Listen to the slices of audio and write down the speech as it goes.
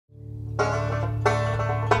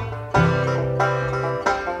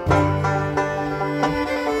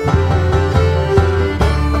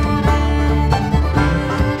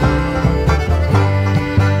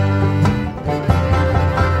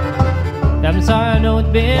I'm sorry, I know it's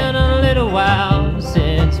been a little while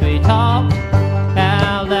since we talked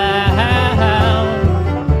out loud.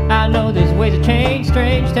 I know there's ways to change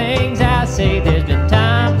strange things. I say there's been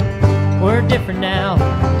time, we're different now.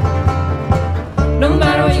 No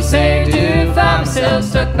matter what you say or do, find myself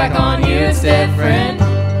stuck back on you. It's different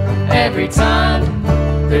every time.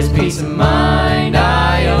 There's peace of mind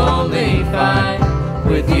I only find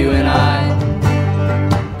with you and I.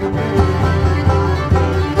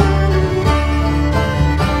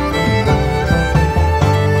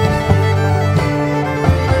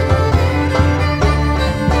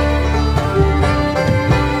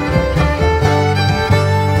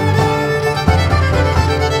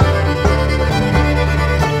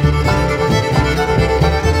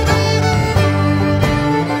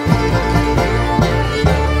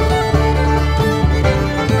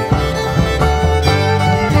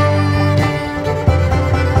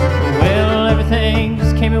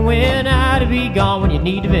 Came and went out to be gone when you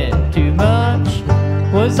need to vent. Too much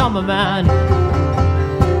was on my mind,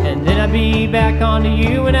 and then I'd be back onto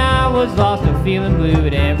you when I was lost and feeling blue.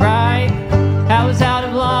 It ain't right, I was out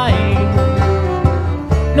of line.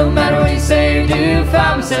 No matter what you say or do,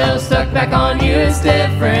 find myself stuck back on you. It's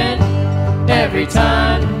different every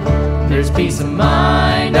time. There's peace of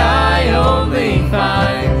mind I only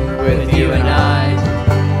find with you and I.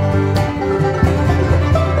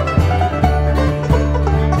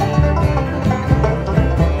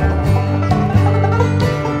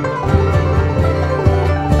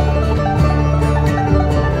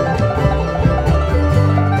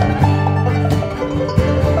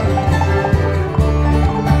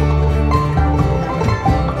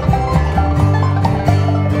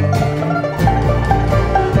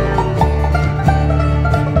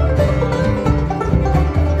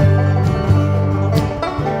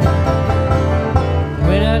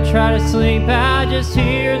 Try to sleep, I just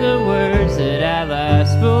hear the words that I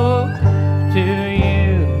last spoke to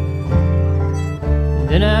you. And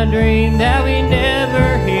then I dream that we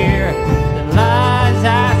never hear the lies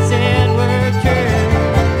I said were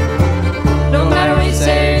true. No matter what you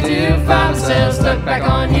say or do, find myself stuck back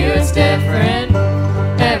on you. It's different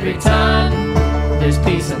every time. There's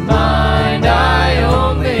peace of mind I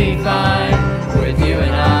only find with you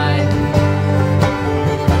and I.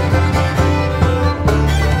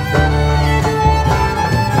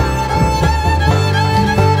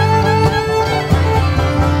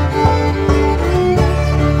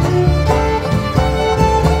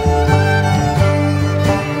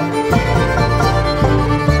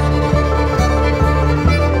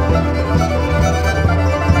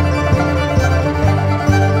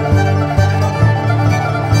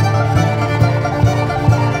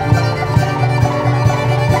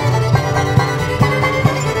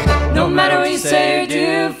 No matter what you say or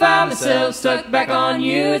do, find myself stuck back on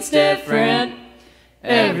you. It's different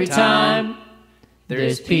every time.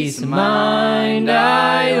 There's peace of mind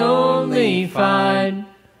I only find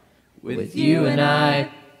with you and I.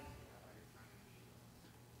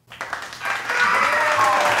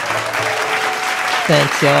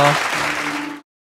 Thanks, y'all.